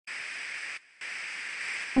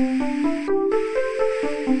慢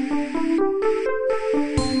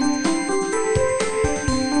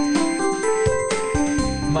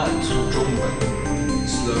速中文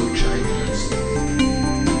Slow Chinese。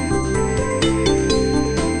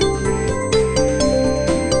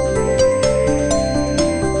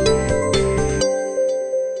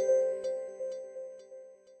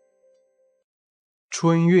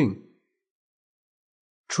 春运。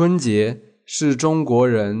春节是中国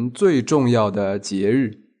人最重要的节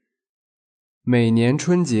日。每年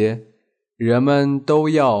春节，人们都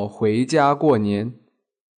要回家过年，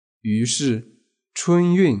于是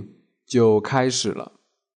春运就开始了。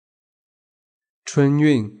春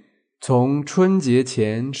运从春节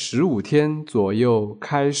前15天左右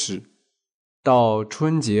开始，到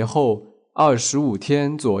春节后25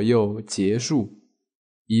天左右结束，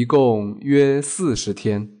一共约40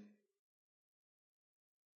天。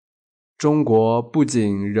中国不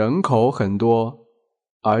仅人口很多，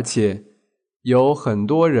而且有很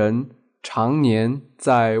多人常年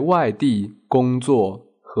在外地工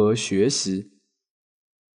作和学习，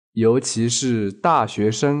尤其是大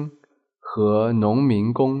学生和农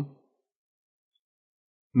民工。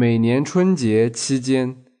每年春节期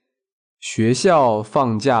间，学校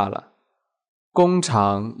放假了，工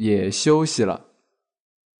厂也休息了，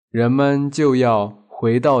人们就要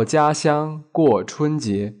回到家乡过春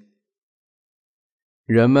节。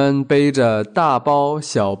人们背着大包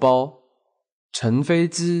小包，乘飞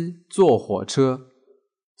机坐火车，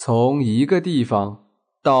从一个地方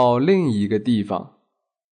到另一个地方。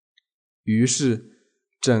于是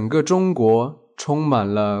整个中国充满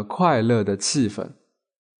了快乐的气氛。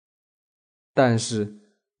但是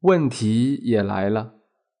问题也来了，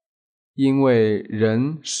因为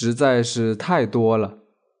人实在是太多了，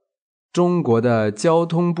中国的交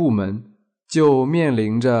通部门就面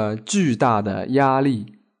临着巨大的压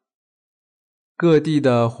力。各地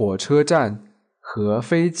的火车站和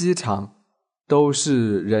飞机场都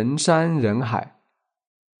是人山人海。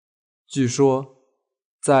据说，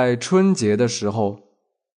在春节的时候，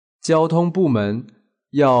交通部门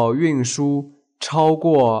要运输超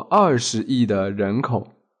过20亿的人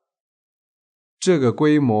口。这个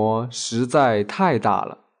规模实在太大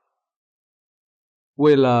了。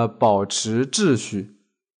为了保持秩序，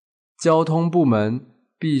交通部门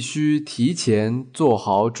必须提前做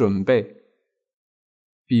好准备，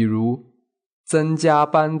比如增加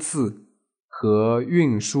班次和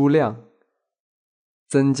运输量，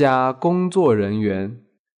增加工作人员。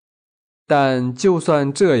但就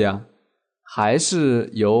算这样，还是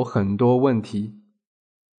有很多问题。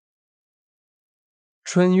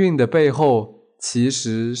春运的背后其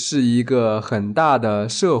实是一个很大的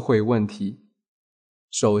社会问题。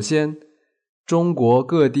首先，中国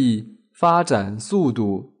各地发展速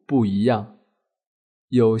度不一样，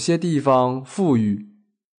有些地方富裕，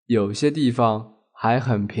有些地方还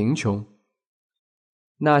很贫穷。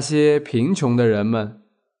那些贫穷的人们，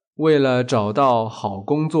为了找到好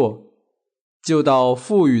工作，就到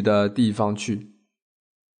富裕的地方去，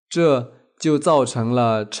这就造成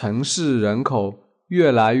了城市人口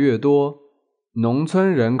越来越多，农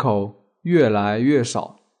村人口越来越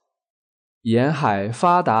少。沿海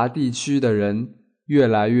发达地区的人越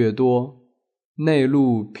来越多，内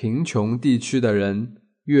陆贫穷地区的人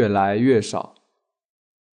越来越少。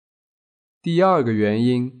第二个原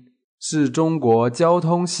因是中国交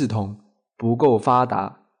通系统不够发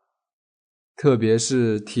达，特别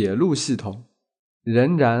是铁路系统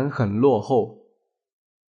仍然很落后。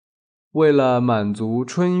为了满足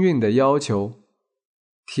春运的要求，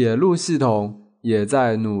铁路系统也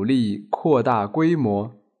在努力扩大规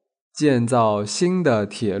模，建造新的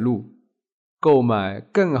铁路，购买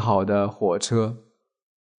更好的火车。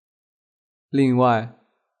另外，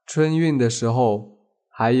春运的时候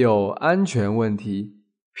还有安全问题、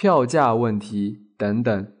票价问题等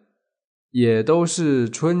等，也都是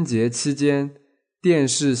春节期间电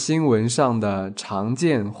视新闻上的常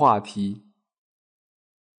见话题。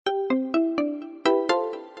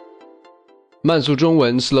慢速中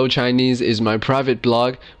文 Slow Chinese is my private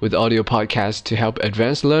blog with audio podcasts to help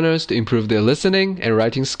advanced learners to improve their listening and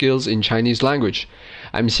writing skills in Chinese language.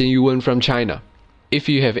 I'm Xin Yuwen from China. If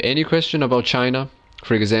you have any question about China,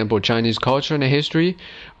 for example, Chinese culture and history,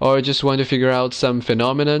 or just want to figure out some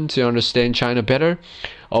phenomenon to understand China better,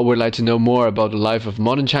 or would like to know more about the life of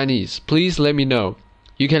modern Chinese, please let me know.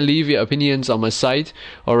 You can leave your opinions on my site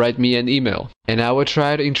or write me an email, and I will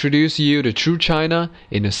try to introduce you to true China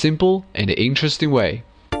in a simple and interesting way.